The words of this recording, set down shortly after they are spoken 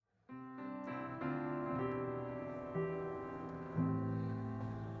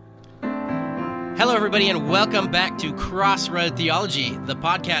Hello, everybody, and welcome back to Crossroad Theology, the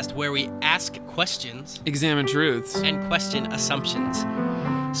podcast where we ask questions, examine truths, and question assumptions.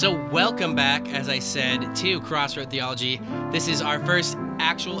 So welcome back, as I said, to Crossroad Theology. This is our first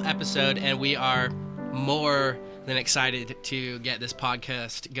actual episode, and we are more than excited to get this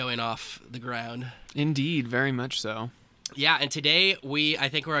podcast going off the ground. Indeed, very much so. Yeah, and today I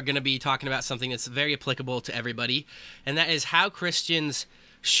think we're going to be talking about something that's very applicable to everybody, and that is how Christians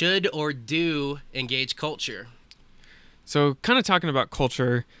should or do engage culture. So kind of talking about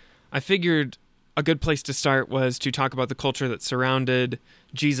culture, I figured a good place to start was to talk about the culture that surrounded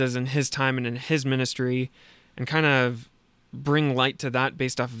Jesus in his time and in his ministry, and kind of bring light to that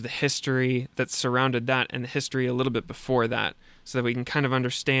based off of the history that surrounded that and the history a little bit before that, so that we can kind of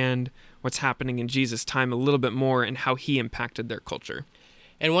understand what's happening in Jesus' time a little bit more and how he impacted their culture.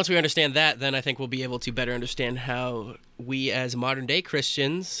 And once we understand that, then I think we'll be able to better understand how we as modern-day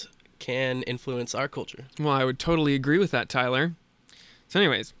Christians can influence our culture. Well, I would totally agree with that, Tyler. So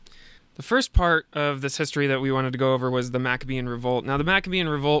anyways, the first part of this history that we wanted to go over was the Maccabean Revolt. Now, the Maccabean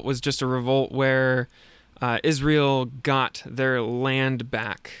Revolt was just a revolt where Israel got their land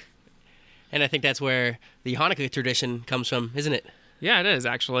back. And I think that's where the Hanukkah tradition comes from, isn't it? Yeah, it is,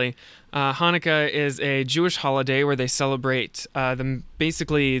 actually. Hanukkah is a Jewish holiday where they celebrate them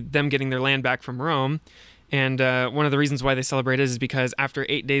getting their land back from Rome. And one of the reasons why they celebrate it is because after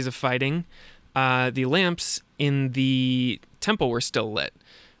 8 days of fighting, the lamps in the temple were still lit,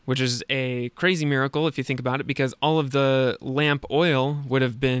 which is a crazy miracle if you think about it, because all of the lamp oil would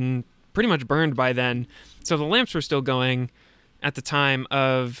have been pretty much burned by then. So the lamps were still going at the time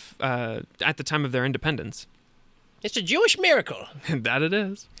of their independence. It's a Jewish miracle. That it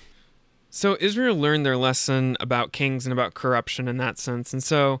is. So Israel learned their lesson about kings and about corruption in that sense. And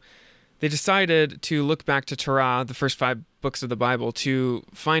so they decided to look back to Torah, the first 5 books of the Bible, to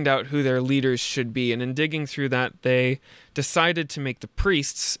find out who their leaders should be. And in digging through that, they decided to make the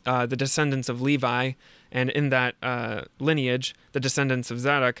priests, the descendants of Levi, and in that lineage, the descendants of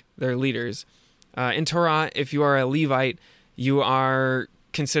Zadok, their leaders. In Torah, if you are a Levite, you are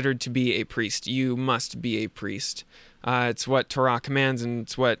considered to be a priest. You must be a priest. It's what Torah commands, and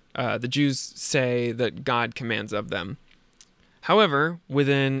it's what the Jews say that God commands of them. However,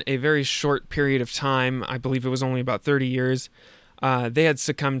 within a very short period of time, I believe it was only about 30 years, they had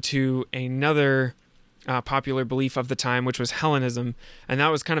succumbed to another popular belief of the time, which was Hellenism, and that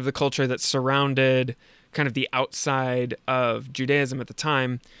was kind of the culture that surrounded kind of the outside of Judaism at the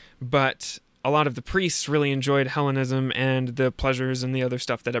time, but a lot of the priests really enjoyed Hellenism and the pleasures and the other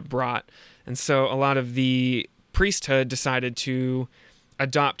stuff that it brought. And so a lot of the priesthood decided to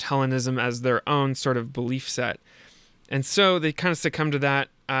adopt Hellenism as their own sort of belief set. And so they kind of succumbed to that.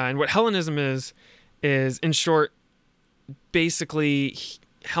 And what Hellenism is in short, basically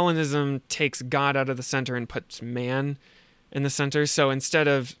Hellenism takes God out of the center and puts man in the center. So instead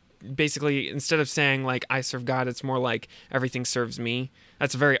of saying like I serve God, it's more like everything serves me.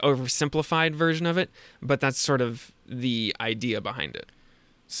 That's a very oversimplified version of it, but that's sort of the idea behind it.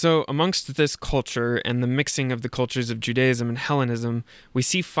 So amongst this culture and the mixing of the cultures of Judaism and Hellenism, we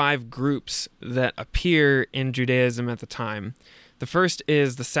see 5 groups that appear in Judaism at the time. The first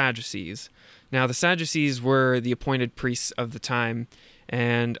is the Sadducees. Now, the Sadducees were the appointed priests of the time,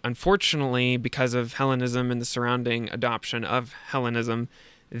 and unfortunately, because of Hellenism and the surrounding adoption of Hellenism,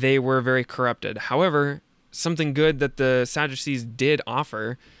 they were very corrupted. However, something good that the Sadducees did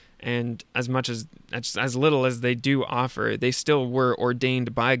offer, and as little as they do offer, they still were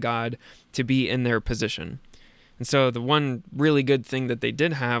ordained by God to be in their position. And so the one really good thing that they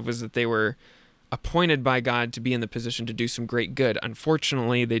did have was that they were appointed by God to be in the position to do some great good.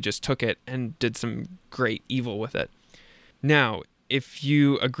 Unfortunately, they just took it and did some great evil with it. Now, if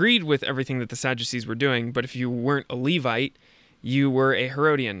you agreed with everything that the Sadducees were doing, but if you weren't a Levite, you were a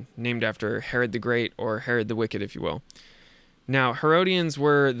Herodian, named after Herod the Great, or Herod the Wicked, if you will. Now, Herodians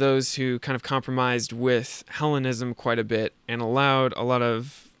were those who kind of compromised with Hellenism quite a bit and allowed a lot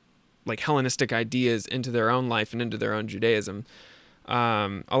of like Hellenistic ideas into their own life and into their own Judaism.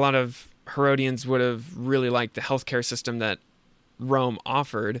 A lot of Herodians would have really liked the healthcare system that Rome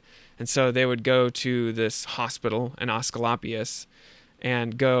offered, and so they would go to this hospital in Asclepius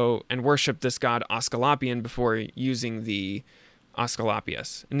and go and worship this god Asclepian before using the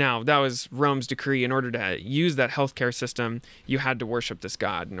Asclepius. Now, that was Rome's decree. In order to use that healthcare system, you had to worship this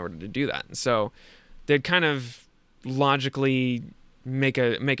god in order to do that. And so they'd kind of logically make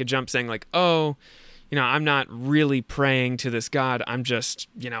a jump saying like, oh, I'm not really praying to this god. I'm just,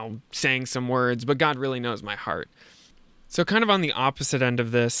 saying some words, but God really knows my heart. So kind of on the opposite end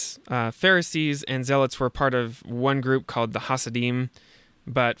of this, Pharisees and Zealots were part of one group called the Hasidim.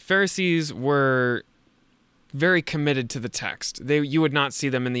 But Pharisees were very committed to the text. You would not see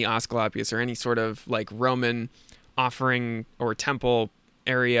them in the Asclepius or any sort of like Roman offering or temple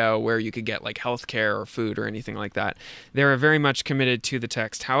area where you could get like healthcare or food or anything like that. They were very much committed to the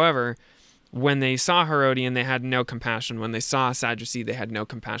text. However, when they saw Herodian, they had no compassion. When they saw a Sadducee, they had no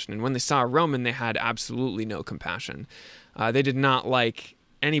compassion. And when they saw a Roman, they had absolutely no compassion. They did not like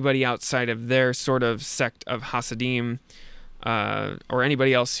anybody outside of their sort of sect of Hasidim, or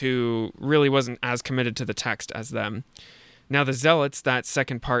anybody else who really wasn't as committed to the text as them. Now the Zealots, that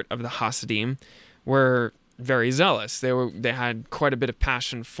second part of the Hasidim, were very zealous. They had quite a bit of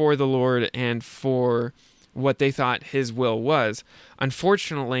passion for the Lord and for what they thought his will was.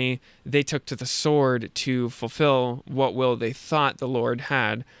 Unfortunately, they took to the sword to fulfill what will they thought the Lord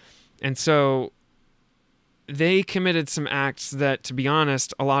had. And so they committed some acts that, to be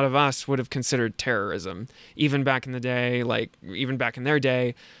honest, a lot of us would have considered terrorism, even back in the day, like even back in their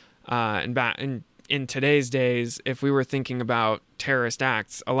day, and back in today's days. If we were thinking about terrorist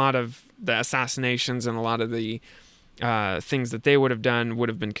acts, a lot of the assassinations and a lot of the things that they would have done would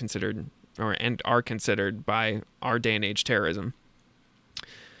have been considered and are considered by our day and age terrorism.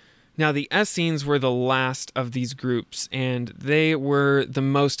 Now, the Essenes were the last of these groups, and they were the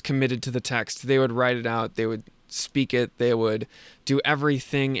most committed to the text. They would write it out, they would speak it, they would do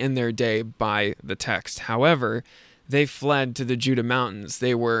everything in their day by the text. However, they fled to the Judah Mountains.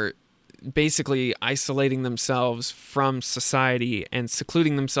 They were basically isolating themselves from society and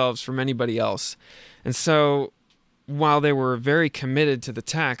secluding themselves from anybody else. And so, while they were very committed to the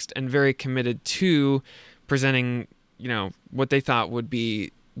text and very committed to presenting, what they thought would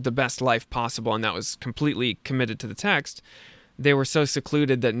be the best life possible, and that was completely committed to the text, they were so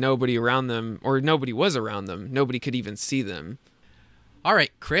secluded that nobody around them, or nobody was around them, nobody could even see them. All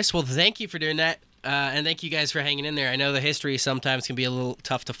right, Chris, well, thank you for doing that, and thank you guys for hanging in there. I know the history sometimes can be a little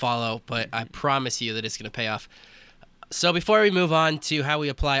tough to follow, but I promise you that it's going to pay off. So before we move on to how we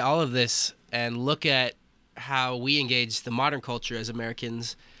apply all of this and look at how we engage the modern culture as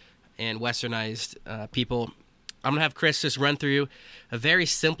Americans and westernized people, I'm going to have Chris just run through a very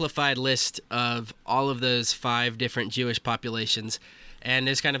simplified list of all of those 5 different Jewish populations. And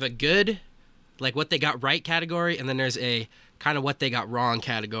there's kind of a good, like what they got right category, and then there's a kind of what they got wrong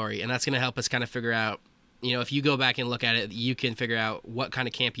category. And that's going to help us kind of figure out, if you go back and look at it, you can figure out what kind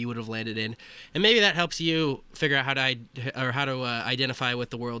of camp you would have landed in. And maybe that helps you figure out how to identify with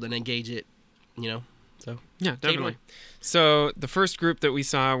the world and engage it, So yeah, definitely. So the first group that we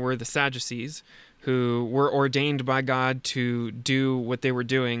saw were the Sadducees, who were ordained by God to do what they were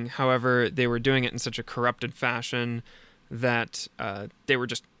doing. However, they were doing it in such a corrupted fashion that they were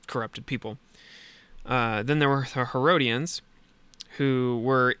just corrupted people. Then there were the Herodians, who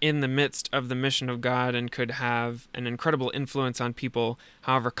were in the midst of the mission of God and could have an incredible influence on people,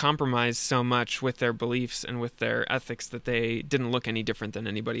 however, compromised so much with their beliefs and with their ethics that they didn't look any different than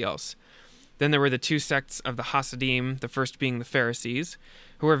anybody else. Then there were the 2 sects of the Hasidim, the first being the Pharisees,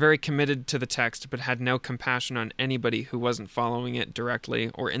 who were very committed to the text but had no compassion on anybody who wasn't following it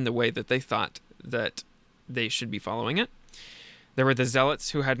directly or in the way that they thought that they should be following it. There were the Zealots,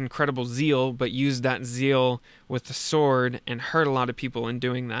 who had incredible zeal but used that zeal with the sword and hurt a lot of people in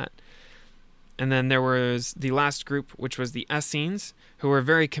doing that. And then there was the last group, which was the Essenes, who were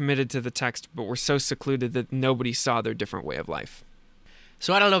very committed to the text but were so secluded that nobody saw their different way of life.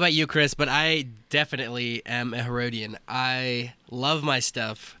 So I don't know about you, Chris, but I definitely am a Herodian. I love my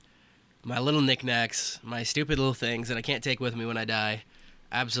stuff, my little knickknacks, my stupid little things that I can't take with me when I die.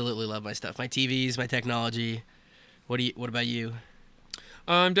 Absolutely love my stuff. My TVs, my technology. What about you?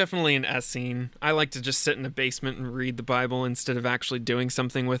 I'm definitely an Essene. I like to just sit in a basement and read the Bible instead of actually doing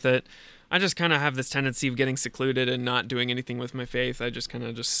something with it. I just kind of have this tendency of getting secluded and not doing anything with my faith. I just kind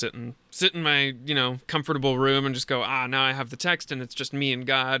of just sit in my, comfortable room and just go, now I have the text and it's just me and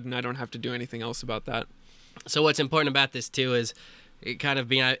God and I don't have to do anything else about that. So what's important about this too is kind of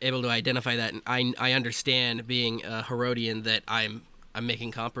being able to identify that. And I understand being a Herodian that I'm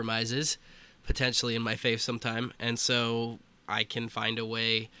making compromises potentially in my faith sometime. And so I can find a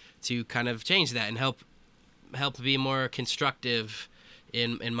way to kind of change that and help be more constructive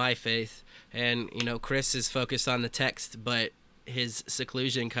in my faith. And Chris is focused on the text, but his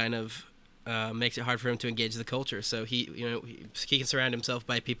seclusion kind of makes it hard for him to engage the culture. So he can surround himself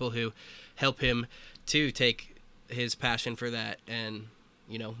by people who help him to take his passion for that and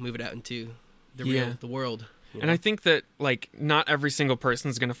move it out into the world. And I think that not every single person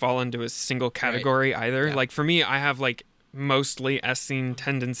is going to fall into a single category either. Yeah. For me, I have mostly Essene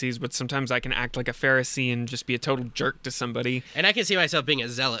tendencies, but sometimes I can act like a Pharisee and just be a total jerk to somebody. And I can see myself being a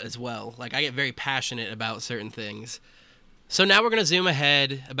zealot as well. I get very passionate about certain things. So now we're going to zoom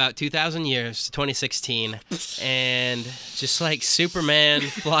ahead about 2,000 years to 2016 and just like Superman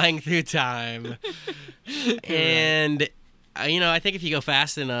flying through time. And, I think if you go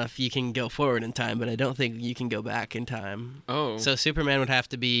fast enough, you can go forward in time, but I don't think you can go back in time. Oh. So Superman would have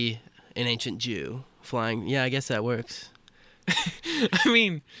to be an ancient Jew flying. Yeah, I guess that works. I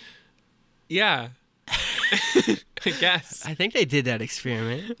mean, yeah. I guess. I think they did that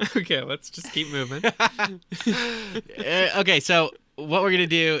experiment. Okay, let's just keep moving. Okay, so what we're going to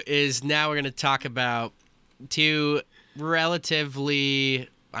do is now we're going to talk about two relatively,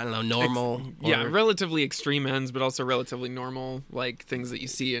 I don't know, normal. Relatively extreme ends, but also relatively normal, like things that you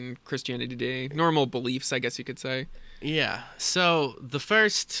see in Christianity today. Normal beliefs, I guess you could say. Yeah. So the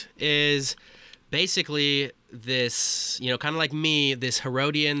first is basically this, kind of like me, this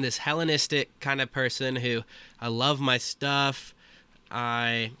Herodian, this Hellenistic kind of person who I love my stuff.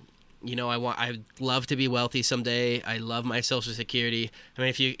 I love to be wealthy someday. I love my Social Security. I mean,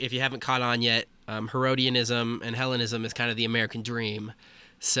 if you haven't caught on yet, Herodianism and Hellenism is kind of the American dream.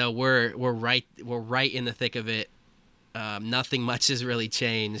 So we're right in the thick of it. Nothing much has really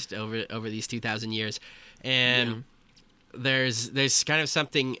changed over these 2,000 years, and there's kind of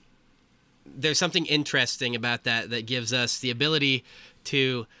something interesting about that gives us the ability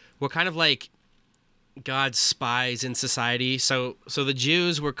to, we're kind of like God's spies in society. So the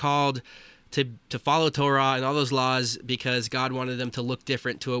Jews were called to follow Torah and all those laws because God wanted them to look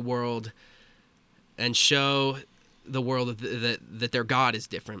different to a world and show the world that their God is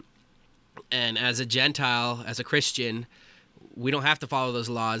different. And as a Gentile, as a Christian, we don't have to follow those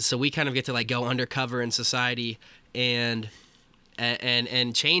laws. So we kind of get to like go undercover in society and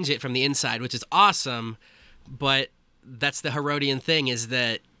change it from the inside, which is awesome. But that's the Herodian thing, is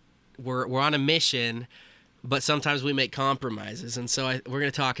that we're on a mission, but sometimes we make compromises. And so we're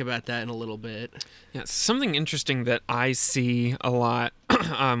going to talk about that in a little bit. Yeah, something interesting that I see a lot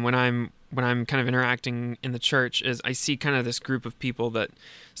when I'm kind of interacting in the church is I see kind of this group of people that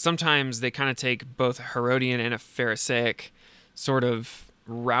sometimes they kind of take both a Herodian and a Pharisaic sort of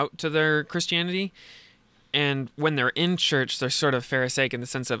route to their Christianity. And when they're in church, they're sort of Pharisaic in the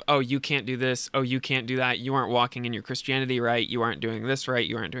sense of, oh, you can't do this, oh, you can't do that, you aren't walking in your Christianity right, you aren't doing this right,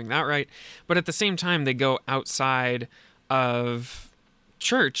 you aren't doing that right. But at the same time, they go outside of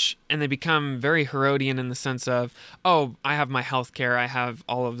church and they become very Herodian in the sense of, oh, I have my health care, I have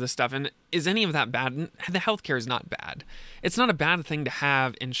all of this stuff. And is any of that bad? The health care is not bad. It's not a bad thing to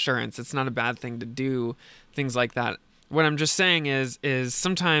have insurance. It's not a bad thing to do things like that. What I'm just saying is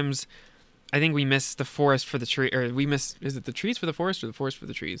sometimes I think we miss the forest for the tree, or is it the trees for the forest or the forest for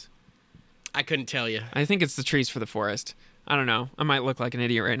the trees? I couldn't tell you. I think it's the trees for the forest. I don't know. I might look like an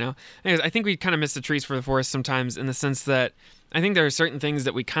idiot right now. Anyways, I think we kind of miss the trees for the forest sometimes in the sense that I think there are certain things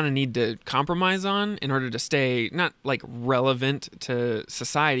that we kind of need to compromise on in order to stay not like relevant to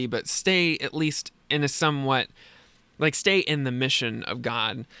society, but stay at least in a somewhat, like stay in the mission of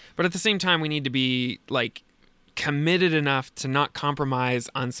God. But at the same time, we need to be like committed enough to not compromise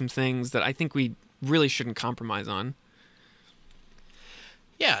on some things that I think we really shouldn't compromise on.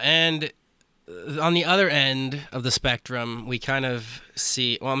 Yeah, and on the other end of the spectrum, we kind of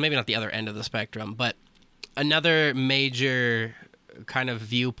see, well, maybe not the other end of the spectrum, but another major kind of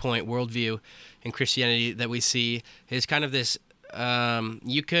worldview in Christianity that we see is kind of this,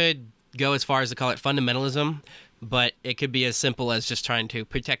 you could go as far as to call it fundamentalism, but it could be as simple as just trying to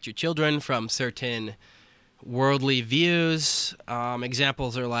protect your children from certain worldly views.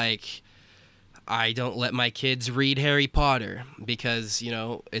 Examples are like, I don't let my kids read Harry Potter because,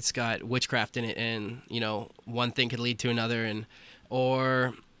 it's got witchcraft in it and, one thing could lead to another,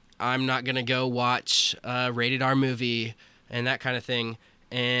 or I'm not going to go watch a rated R movie and that kind of thing.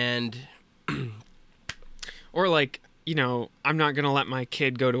 And or like, I'm not going to let my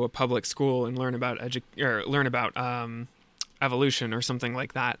kid go to a public school and learn about evolution or something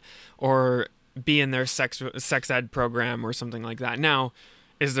like that, or be in their sex ed program or something like that. Now,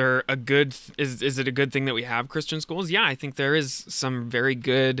 is it a good thing that we have Christian schools? Yeah, I think there is some very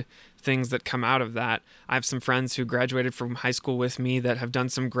good things that come out of that. I have some friends who graduated from high school with me that have done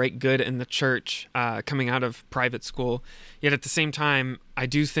some great good in the church coming out of private school. Yet at the same time, I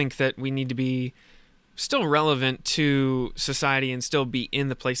do think that we need to be still relevant to society and still be in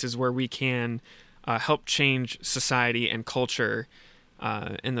the places where we can help change society and culture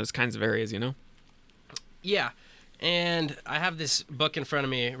in those kinds of areas, Yeah, and I have this book in front of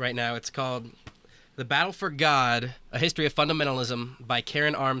me right now. It's called The Battle for God, A History of Fundamentalism by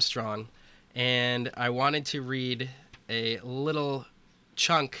Karen Armstrong. And I wanted to read a little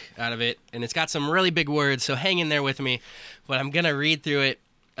chunk out of it, and it's got some really big words, so hang in there with me. But I'm going to read through it.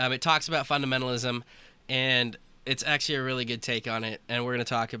 It talks about fundamentalism, and it's actually a really good take on it, and we're going to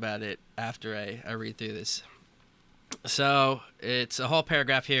talk about it after I read through this. So it's a whole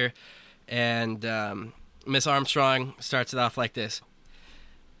paragraph here, and Miss Armstrong starts it off like this.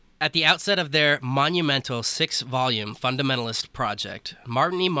 At the outset of their monumental 6-volume fundamentalist project,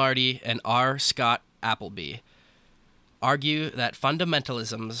 Martin E. Marty and R. Scott Appleby argue that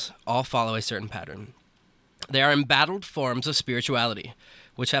fundamentalisms all follow a certain pattern. They are embattled forms of spirituality,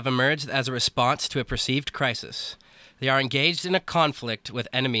 which have emerged as a response to a perceived crisis. They are engaged in a conflict with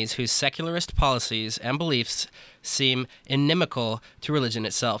enemies whose secularist policies and beliefs seem inimical to religion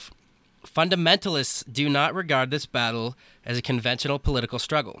itself. Fundamentalists do not regard this battle as a conventional political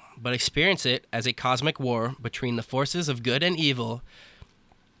struggle, but experience it as a cosmic war between the forces of good and evil.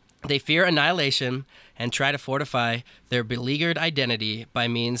 They fear annihilation and try to fortify their beleaguered identity by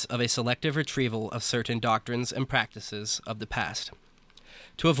means of a selective retrieval of certain doctrines and practices of the past.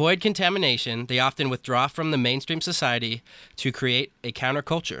 To avoid contamination, they often withdraw from the mainstream society to create a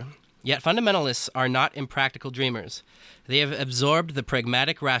counterculture. Yet fundamentalists are not impractical dreamers. They have absorbed the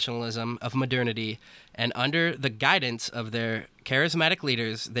pragmatic rationalism of modernity, and under the guidance of their charismatic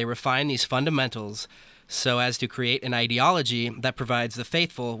leaders, they refine these fundamentals so as to create an ideology that provides the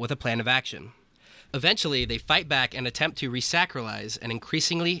faithful with a plan of action. Eventually, they fight back and attempt to resacralize an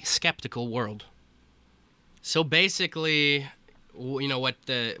increasingly skeptical world. So basically, what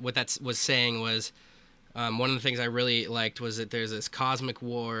that was saying was, one of the things I really liked was that there's this cosmic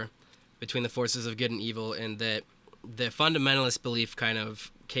war between the forces of good and evil, and that the fundamentalist belief kind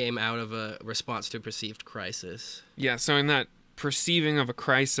of came out of a response to a perceived crisis. Yeah, so in that perceiving of a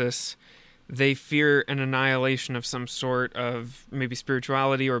crisis, they fear an annihilation of some sort of maybe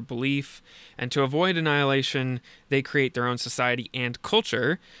spirituality or belief, and to avoid annihilation, they create their own society and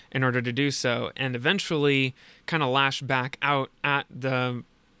culture in order to do so, and eventually kind of lash back out at the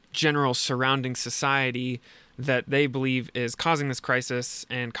general surrounding society that they believe is causing this crisis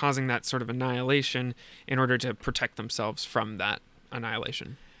and causing that sort of annihilation in order to protect themselves from that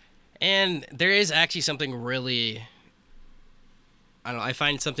annihilation. And there is actually something really, I don't know, I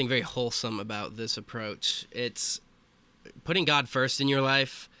find something very wholesome about this approach. It's putting God first in your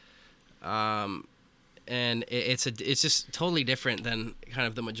life, and it's just totally different than kind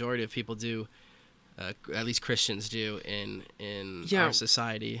of the majority of people do, at least Christians do in our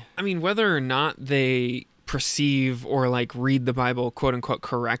society. I mean, whether or not they perceive or like read the Bible quote unquote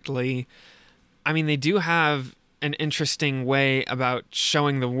correctly, I mean, they do have an interesting way about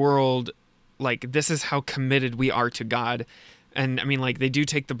showing the world like this is how committed we are to God. And I mean, like, they do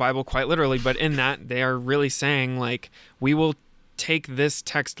take the Bible quite literally, but in that they are really saying like, we will take this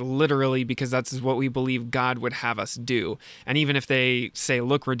text literally because that's what we believe God would have us do. And even if they say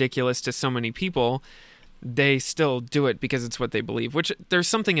look ridiculous to so many people, they still do it because it's what they believe, which there's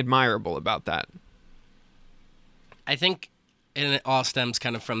something admirable about that. I think it all stems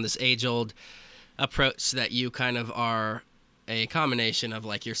kind of from this age-old approach that you kind of are a combination of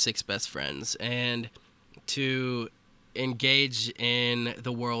like your 6 best friends, and to engage in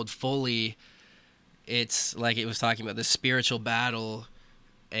the world fully, it's like it was talking about the spiritual battle,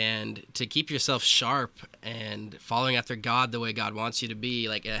 and to keep yourself sharp and following after God the way God wants you to be,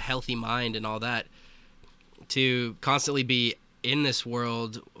 like a healthy mind and all that, to constantly be in this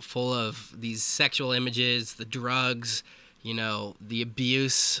world full of these sexual images, the drugs, the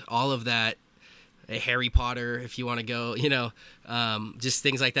abuse, all of that, a Harry Potter, if you want to go, just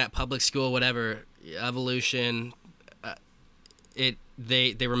things like that, public school, whatever, evolution,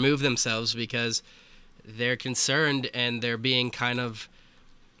 they remove themselves because they're concerned, and they're being kind of,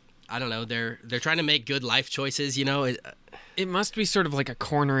 I don't know, they're trying to make good life choices, It must be sort of like a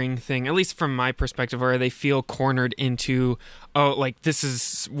cornering thing, at least from my perspective, where they feel cornered into, oh, like this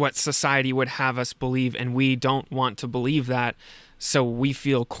is what society would have us believe, and we don't want to believe that. So we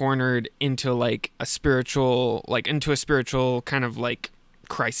feel cornered into like a spiritual kind of like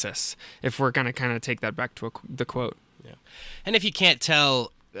crisis, if we're going to kind of take that back to the quote. Yeah. And if you can't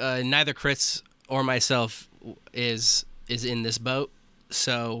tell, neither Chris or myself is in this boat.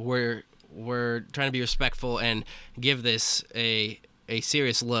 So we're trying to be respectful and give this a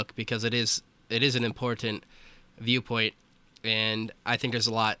serious look, because it is an important viewpoint, and I think there's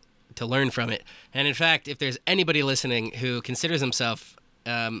a lot to learn from it. And in fact, if there's anybody listening who considers himself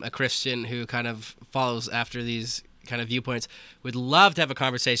a Christian who kind of follows after these kind of viewpoints, would love to have a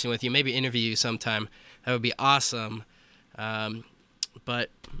conversation with you, maybe interview you sometime. That would be awesome. But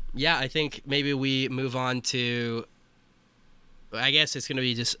yeah, I think maybe we move on to, I guess it's going to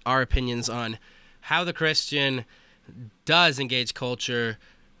be just our opinions on how the Christian does engage culture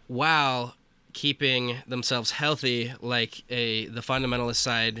while keeping themselves healthy, like the fundamentalist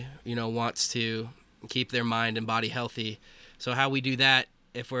side, wants to keep their mind and body healthy. So how we do that,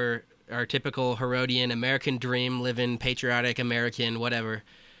 if we're our typical Herodian American dream, living patriotic American, whatever.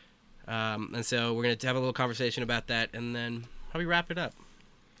 And so we're going to have a little conversation about that, and then probably wrap it up.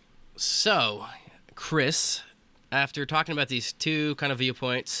 So, Chris, after talking about these two kind of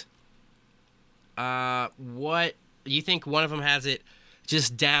viewpoints, what you think one of them has it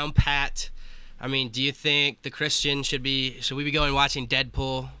just down pat? I mean, do you think the Christian should we be going watching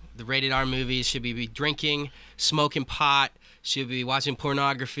Deadpool, the rated R movies? Should we be drinking, smoking pot? Should we be watching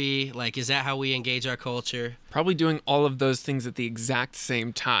pornography? Like, is that how we engage our culture? Probably doing all of those things at the exact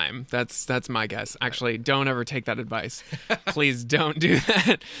same time. That's my guess. Actually, don't ever take that advice. Please don't do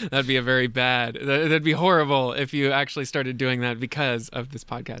that. That'd be that'd be horrible if you actually started doing that because of this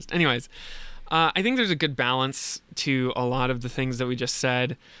podcast. Anyways, I think there's a good balance to a lot of the things that we just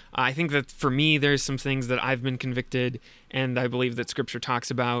said. I think that for me, there's some things that I've been convicted and I believe that Scripture talks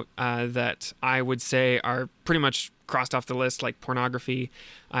about that I would say are pretty much crossed off the list, like pornography.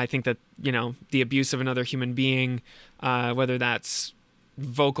 I think that, the abuse of another human being, whether that's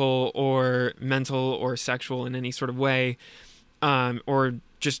vocal or mental or sexual in any sort of way, or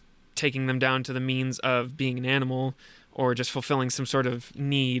just taking them down to the means of being an animal or just fulfilling some sort of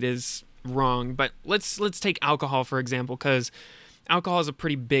need is wrong. But let's take alcohol, for example, because alcohol is a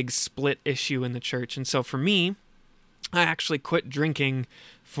pretty big split issue in the church. And so for me, I actually quit drinking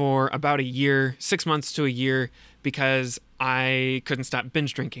for about a year, 6 months to a year, because I couldn't stop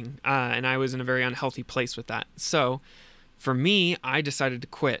binge drinking, and I was in a very unhealthy place with that. So for me, I decided to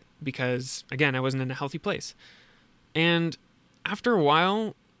quit because, again, I wasn't in a healthy place. And after a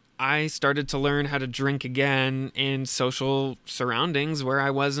while, I started to learn how to drink again in social surroundings where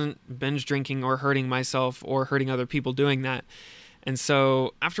I wasn't binge drinking or hurting myself or hurting other people doing that. And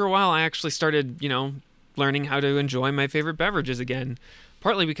so after a while, I actually started, learning how to enjoy my favorite beverages again,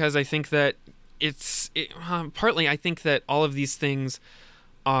 partly because I think that partly I think that all of these things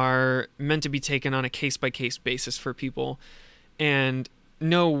are meant to be taken on a case-by-case basis for people, and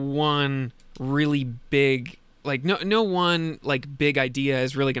no one really big no one big idea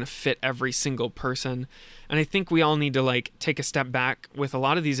is really going to fit every single person. And I think we all need to take a step back with a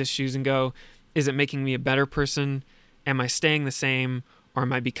lot of these issues and go, is it making me a better person? Am I staying the same, or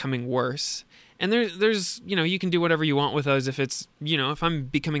am I becoming worse? And there's you can do whatever you want with those. If it's, if I'm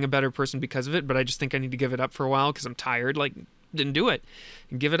becoming a better person because of it, but I just think I need to give it up for a while because I'm tired, didn't do it.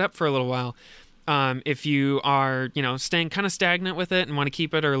 And give it up for a little while. If you are, staying kind of stagnant with it and want to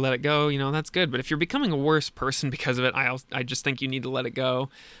keep it or let it go, that's good. But if you're becoming a worse person because of it, I just think you need to let it go.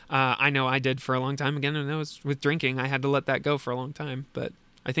 I know I did for a long time. Again, and it was with drinking. I had to let that go for a long time. But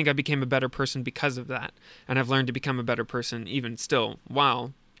I think I became a better person because of that. And I've learned to become a better person even still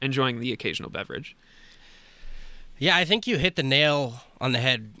while enjoying the occasional beverage. Yeah, I think you hit the nail on the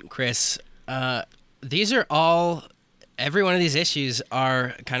head, Chris. These are all... Every one of these issues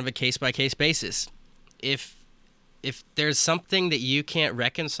are kind of a case-by-case basis. If there's something that you can't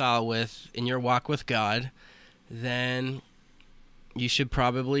reconcile with in your walk with God, then you should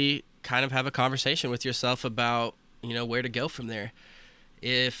probably kind of have a conversation with yourself about, where to go from there.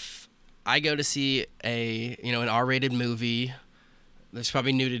 If I go to see an R-rated movie, there's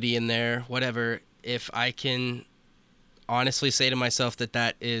probably nudity in there, whatever. If I can honestly say to myself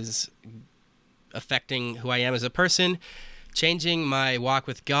that is affecting who I am as a person, changing my walk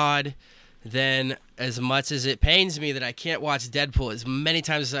with God, then as much as it pains me that I can't watch Deadpool as many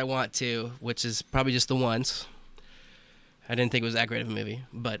times as I want to, which is probably just the once. I didn't think it was that great of a movie,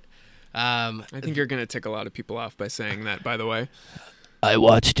 but... I think you're going to tick a lot of people off by saying that, by the way. I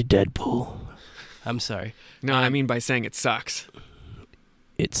watched Deadpool. I'm sorry. No, I mean by saying it sucks.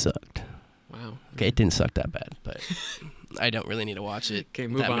 It sucked. Wow. Okay, it didn't suck that bad, but I don't really need to watch it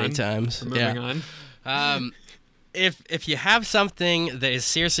many times. Moving on. If you have something that is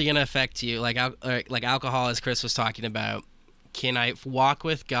seriously going to affect you, like alcohol, as Chris was talking about, can I walk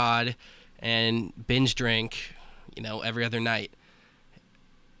with God and binge drink, every other night?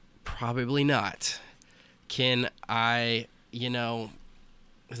 Probably not. Can I,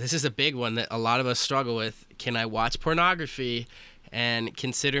 this is a big one that a lot of us struggle with. Can I watch pornography and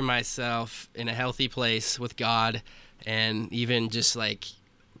consider myself in a healthy place with God and even just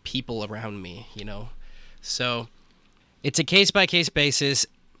people around me, So it's a case-by-case basis,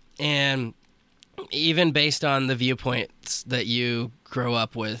 and even based on the viewpoints that you grow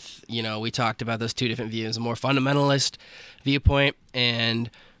up with, we talked about those two different views, a more fundamentalist viewpoint and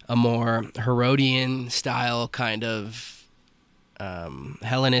a more Herodian style kind of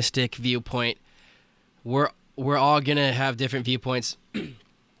Hellenistic viewpoint. We're all going to have different viewpoints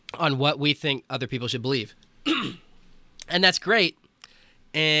on what we think other people should believe. And that's great.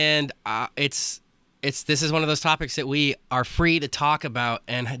 And it's this is one of those topics that we are free to talk about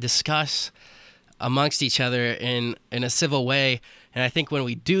and discuss amongst each other in a civil way. And I think when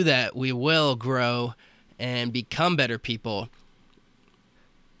we do that, we will grow and become better people.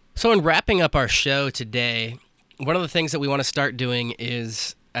 So in wrapping up our show today, one of the things that we want to start doing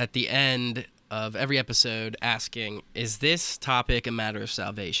is at the end of every episode asking, is this topic a matter of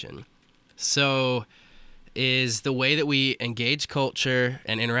salvation? So is the way that we engage culture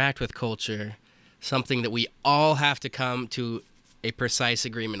and interact with culture something that we all have to come to a precise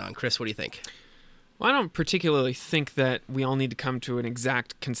agreement on? Chris, what do you think? Well, I don't particularly think that we all need to come to an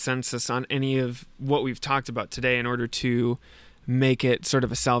exact consensus on any of what we've talked about today in order to make it sort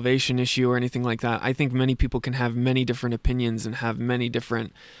of a salvation issue or anything like that. I think many people can have many different opinions and have many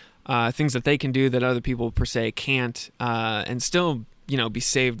different things that they can do that other people per se can't, and still, be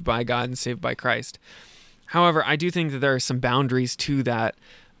saved by God and saved by Christ. However, I do think that there are some boundaries to that,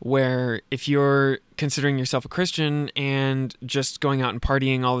 where if you're considering yourself a Christian and just going out and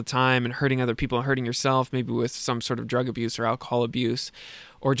partying all the time and hurting other people and hurting yourself, maybe with some sort of drug abuse or alcohol abuse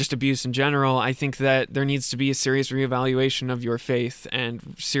or just abuse in general, I think that there needs to be a serious reevaluation of your faith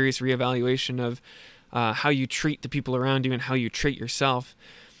and serious reevaluation of how you treat the people around you and how you treat yourself.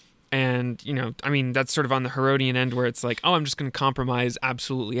 And, that's sort of on the Herodian end where it's like, oh, I'm just going to compromise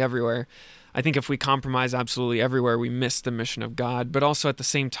absolutely everywhere. I think if we compromise absolutely everywhere, we miss the mission of God. But also at the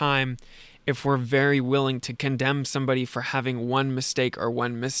same time, if we're very willing to condemn somebody for having one mistake or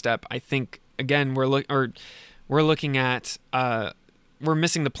one misstep, I think, again, we're looking at, we're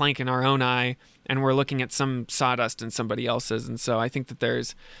missing the plank in our own eye, and we're looking at some sawdust in somebody else's. And so I think that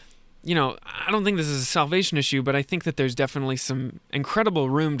there's, I don't think this is a salvation issue, but I think that there's definitely some incredible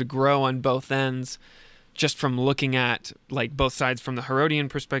room to grow on both ends, just from looking at like both sides, from the Herodian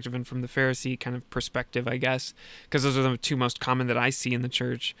perspective and from the Pharisee kind of perspective, I guess, because those are the two most common that I see in the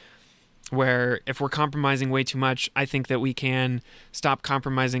church, where if we're compromising way too much, I think that we can stop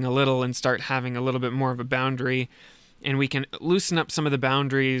compromising a little and start having a little bit more of a boundary, and we can loosen up some of the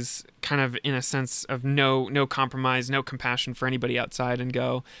boundaries kind of in a sense of no compromise, no compassion for anybody outside, and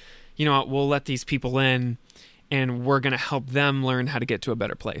go, you know what, we'll let these people in and we're going to help them learn how to get to a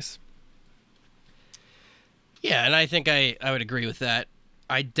better place. Yeah, and I think I would agree with that.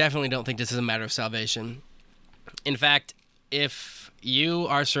 I definitely don't think this is a matter of salvation. In fact, if you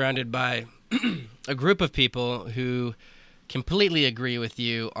are surrounded by a group of people who completely agree with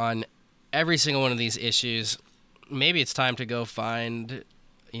you on every single one of these issues, maybe it's time to go find,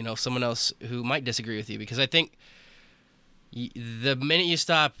 someone else who might disagree with you, because I think the minute you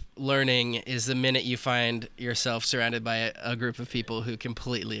stop learning is the minute you find yourself surrounded by a group of people who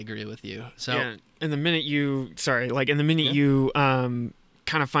completely agree with you. So, yeah. And the minute you kind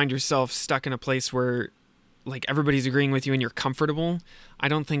of find yourself stuck in a place where like everybody's agreeing with you and you're comfortable, I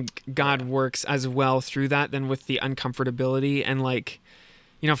don't think God works as well through that than with the uncomfortability.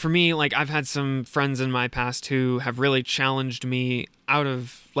 And for me, I've had some friends in my past who have really challenged me out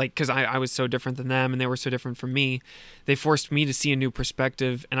of, because I was so different than them and they were so different from me. They forced me to see a new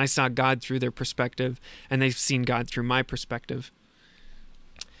perspective, and I saw God through their perspective, and they've seen God through my perspective.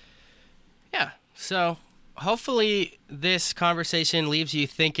 Yeah, so hopefully this conversation leaves you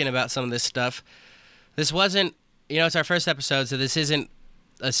thinking about some of this stuff. This wasn't, it's our first episode, so this isn't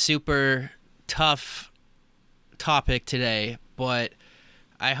a super tough topic today, but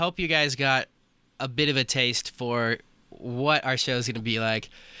I hope you guys got a bit of a taste for what our show is going to be like.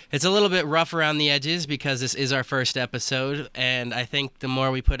 It's a little bit rough around the edges because this is our first episode, and I think the more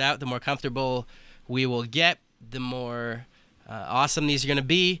we put out, the more comfortable we will get, the more awesome these are going to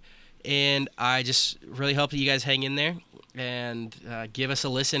be. And I just really hope that you guys hang in there and give us a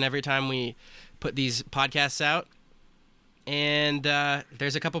listen every time we put these podcasts out. And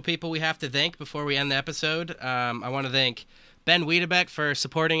there's a couple people we have to thank before we end the episode. I want to thank Ben Wiedebeck for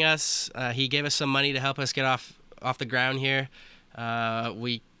supporting us. He gave us some money to help us get off the ground here.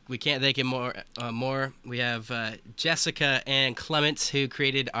 We can't thank him more. We have Jessica and Clements, who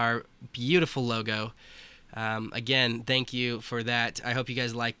created our beautiful logo. Again, thank you for that. I hope you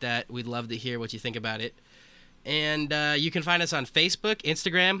guys like that. We'd love to hear what you think about it. And you can find us on Facebook,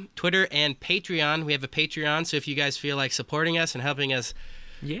 Instagram, Twitter, and Patreon. We have a Patreon, so if you guys feel like supporting us and helping us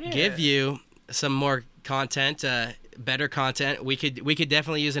give you some more content, better content, we could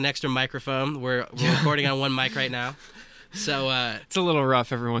definitely use an extra microphone. We're recording on one mic right now. So it's a little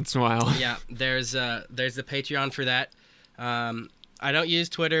rough every once in a while. Yeah, there's the Patreon for that. I don't use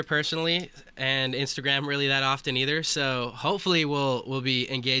Twitter personally and Instagram really that often either. So hopefully we'll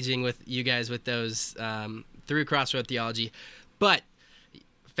be engaging with you guys with those through Crossroad Theology. But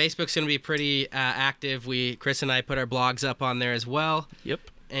Facebook's going to be pretty active. Chris and I put our blogs up on there as well. Yep.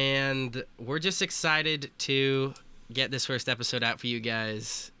 and we're just excited to get this first episode out for you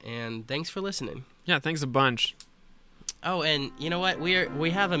guys. And thanks for listening. Yeah, thanks a bunch. Oh, and you know what? We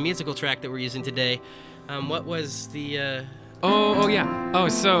have a musical track that we're using today. What was the...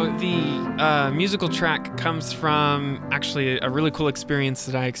 So the musical track comes from actually a really cool experience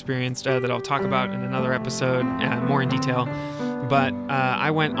that I experienced that I'll talk about in another episode more in detail. But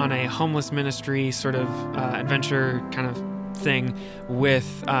I went on a homeless ministry sort of adventure kind of thing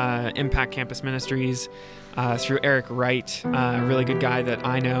with Impact Campus Ministries through Eric Wright, a really good guy that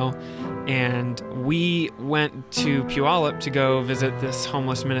I know. And we went to Puyallup to go visit this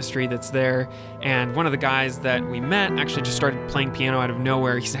homeless ministry that's there. And one of the guys that we met actually just started playing piano out of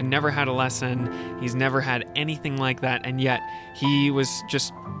nowhere. He's never had a lesson. He's never had anything like that. And yet he was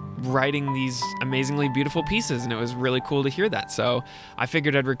just writing these amazingly beautiful pieces, and it was really cool to hear that. So I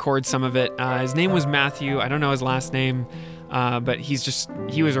figured I'd record some of it. His name was Matthew. I don't know his last name, but he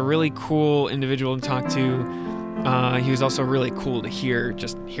was a really cool individual to talk to. He was also really cool to hear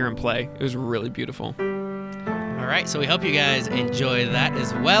him play. It was really beautiful. All right, so we hope you guys enjoy that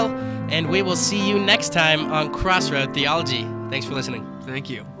as well, and we will see you next time on Crossroad Theology. Thanks for listening. Thank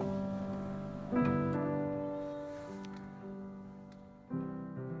you.